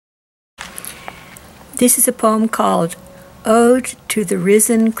This is a poem called Ode to the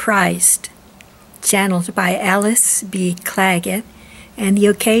Risen Christ, channeled by Alice B. Clagett, and the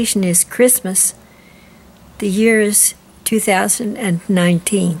occasion is Christmas. The year is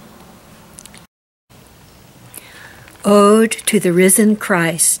 2019. Ode to the Risen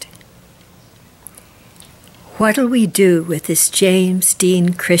Christ. What'll we do with this James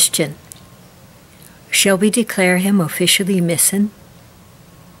Dean Christian? Shall we declare him officially missing?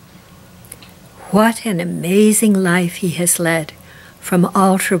 What an amazing life he has led, from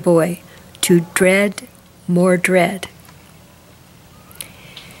altar boy to dread, more dread.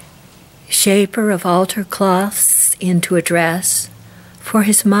 Shaper of altar cloths into a dress for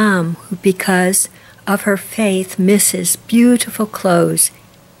his mom, who because of her faith misses beautiful clothes,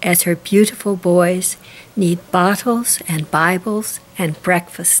 as her beautiful boys need bottles and Bibles and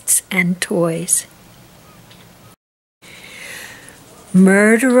breakfasts and toys.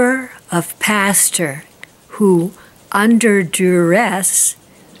 Murderer of pastor, who under duress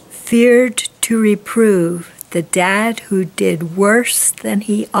feared to reprove the dad who did worse than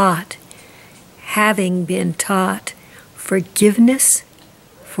he ought, having been taught forgiveness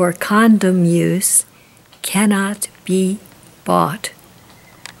for condom use cannot be bought.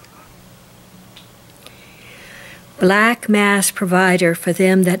 Black mass provider for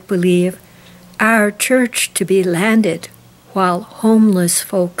them that believe our church to be landed while homeless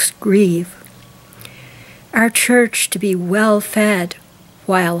folks grieve, our church to be well fed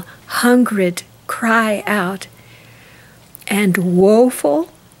while hungered cry out, and woeful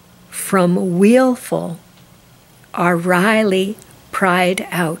from wealful are wryly pried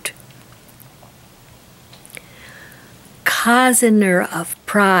out. Cozener of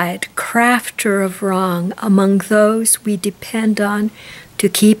pride, crafter of wrong, among those we depend on to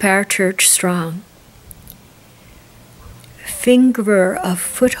keep our church strong. Fingerer of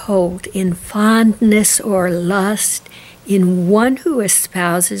foothold in fondness or lust, in one who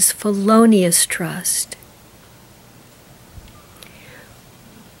espouses felonious trust.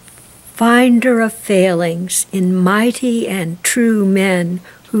 Finder of failings in mighty and true men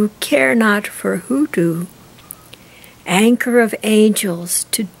who care not for hoodoo. Anchor of angels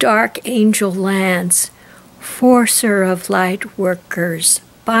to dark angel lands, forcer of light workers,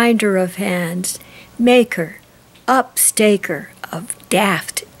 binder of hands, maker, upstaker of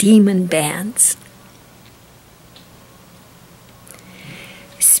daft demon bands.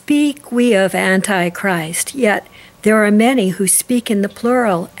 Speak we of Antichrist, yet there are many who speak in the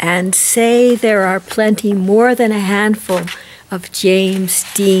plural and say there are plenty more than a handful of James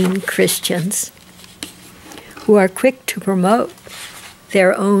Dean Christians who are quick to promote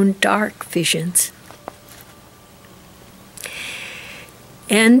their own dark visions.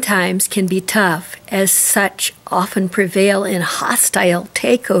 End times can be tough, as such often prevail in hostile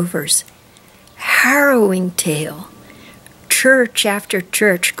takeovers. Harrowing tale. Church after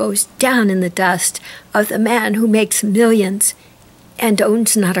church goes down in the dust of the man who makes millions and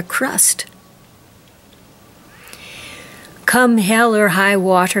owns not a crust. Come hell or high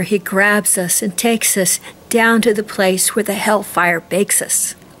water, he grabs us and takes us down to the place where the hellfire bakes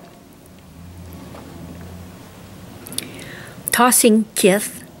us. Tossing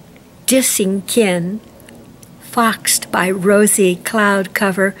kith, dissing kin, foxed by rosy cloud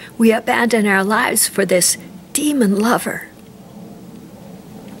cover, we abandon our lives for this demon lover.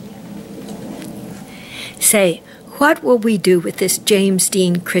 Say, what will we do with this James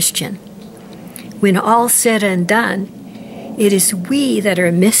Dean Christian? When all's said and done, it is we that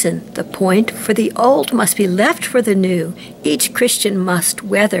are missing the point, for the old must be left for the new. Each Christian must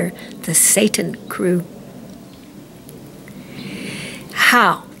weather the Satan crew.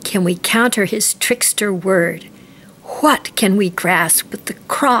 How can we counter his trickster word? What can we grasp with the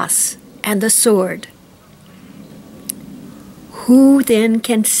cross and the sword? Who then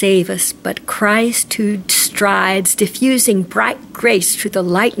can save us but Christ, who strides, diffusing bright grace through the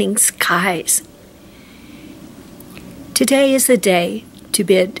lightning skies? Today is the day to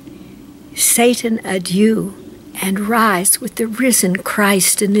bid Satan adieu and rise with the risen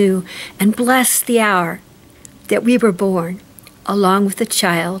Christ anew, and bless the hour that we were born, along with the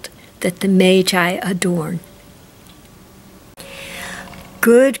child that the Magi adorn.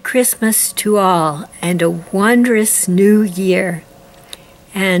 Good Christmas to all, and a wondrous new year,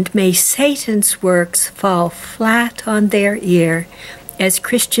 and may Satan's works fall flat on their ear, as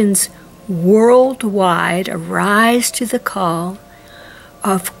Christians worldwide arise to the call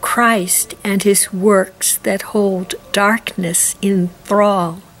of Christ and his works that hold darkness in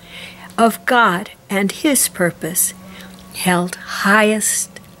thrall, of God and his purpose held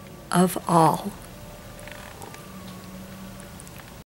highest of all.